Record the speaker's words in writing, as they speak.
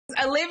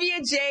Olivia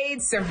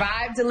Jade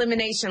survived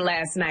elimination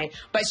last night,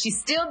 but she's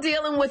still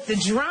dealing with the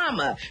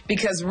drama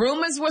because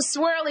rumors were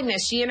swirling that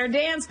she and her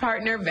dance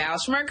partner, Val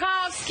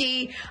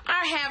Chmerkovskiy,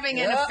 are having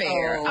an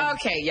affair.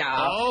 Okay,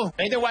 y'all. Oh,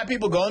 ain't there white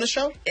people go on the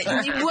show?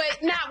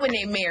 Not when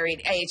they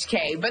married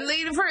HK. But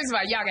first of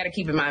all, y'all got to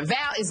keep in mind,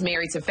 Val is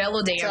married to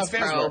fellow dance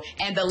pro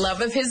and the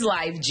love of his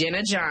life,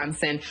 Jenna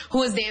Johnson,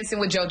 who is dancing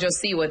with JoJo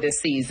Siwa this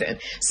season.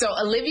 So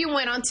Olivia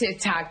went on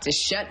TikTok to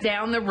shut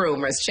down the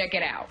rumors. Check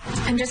it out.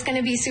 I'm just going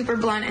to be super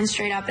blunt and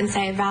straight up and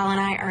say Val and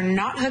I are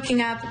not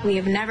hooking up. We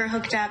have never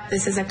hooked up.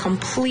 This is a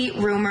complete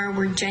rumor.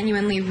 We're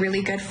genuinely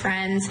really good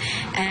friends,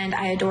 and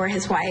I adore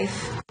his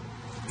wife.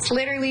 It's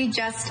literally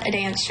just a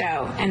dance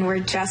show, and we're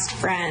just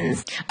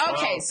friends.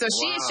 Okay, so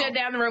she has shut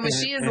down the rumor.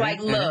 She is like,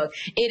 look,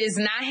 it is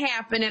not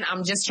happening.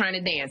 I'm just trying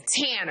to dance.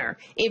 Tanner,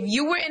 if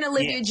you were in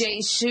Olivia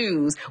Jade's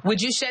shoes,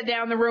 would you shut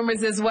down the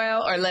rumors as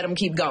well or let them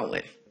keep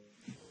going?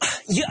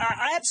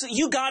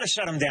 You got to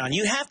shut them down.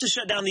 You have to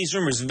shut down these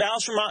rumors. Val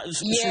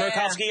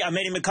Chmerkovskiy, I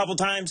met him a couple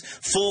times,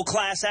 full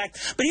class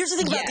act. But here's the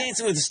thing about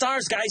Dancing with the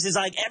Stars, guys, is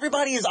like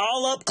everybody is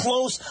all up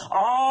close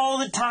all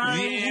the time.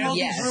 You know,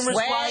 these rumors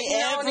fly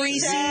every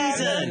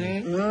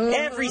season.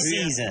 Every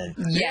season.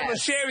 Yeah, but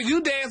Sherri, you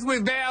danced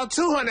with Val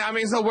too, honey. I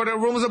mean, so were there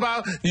rumors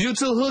about you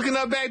two hooking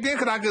up back then?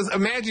 Because I can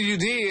imagine you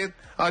did.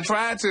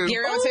 Tried to.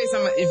 Gary, I'm going to tell you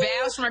something.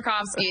 Val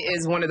Chmerkovskiy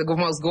is one of the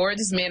most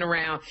gorgeous men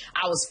around.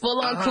 I was full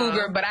on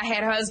cougar, but I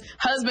had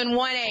husband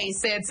 1A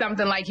said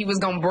something like he was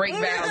going to break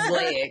Val's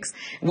legs,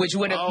 which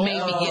would have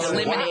made me get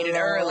eliminated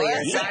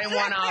earlier. So I didn't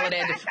want all of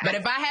that. But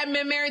if I hadn't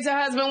been married to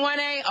husband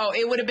 1A,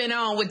 it would have been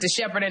on with the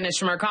Shepherd and the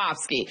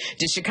Chmerkovskiy,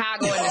 the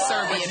Chicago and the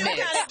Serbian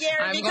mix.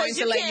 I'm going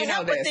to let you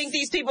know this. I think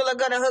these people are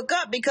going to hook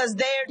up because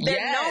they're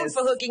known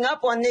for hooking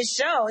up on this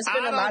show. It's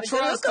been a lot of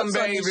good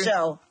hookups on this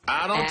show.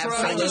 I don't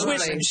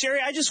trust him. Sherri,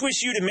 I just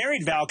wish you'd have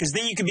married Val, because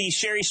then you could be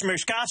Sherri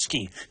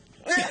Chmerkovskiy.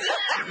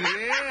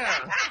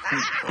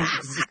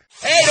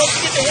 Hey, don't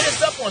forget to hit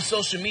us up on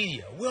social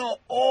media. We're on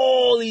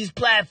all these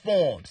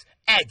platforms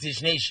at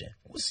Dish Nation.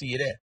 We'll see you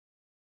there.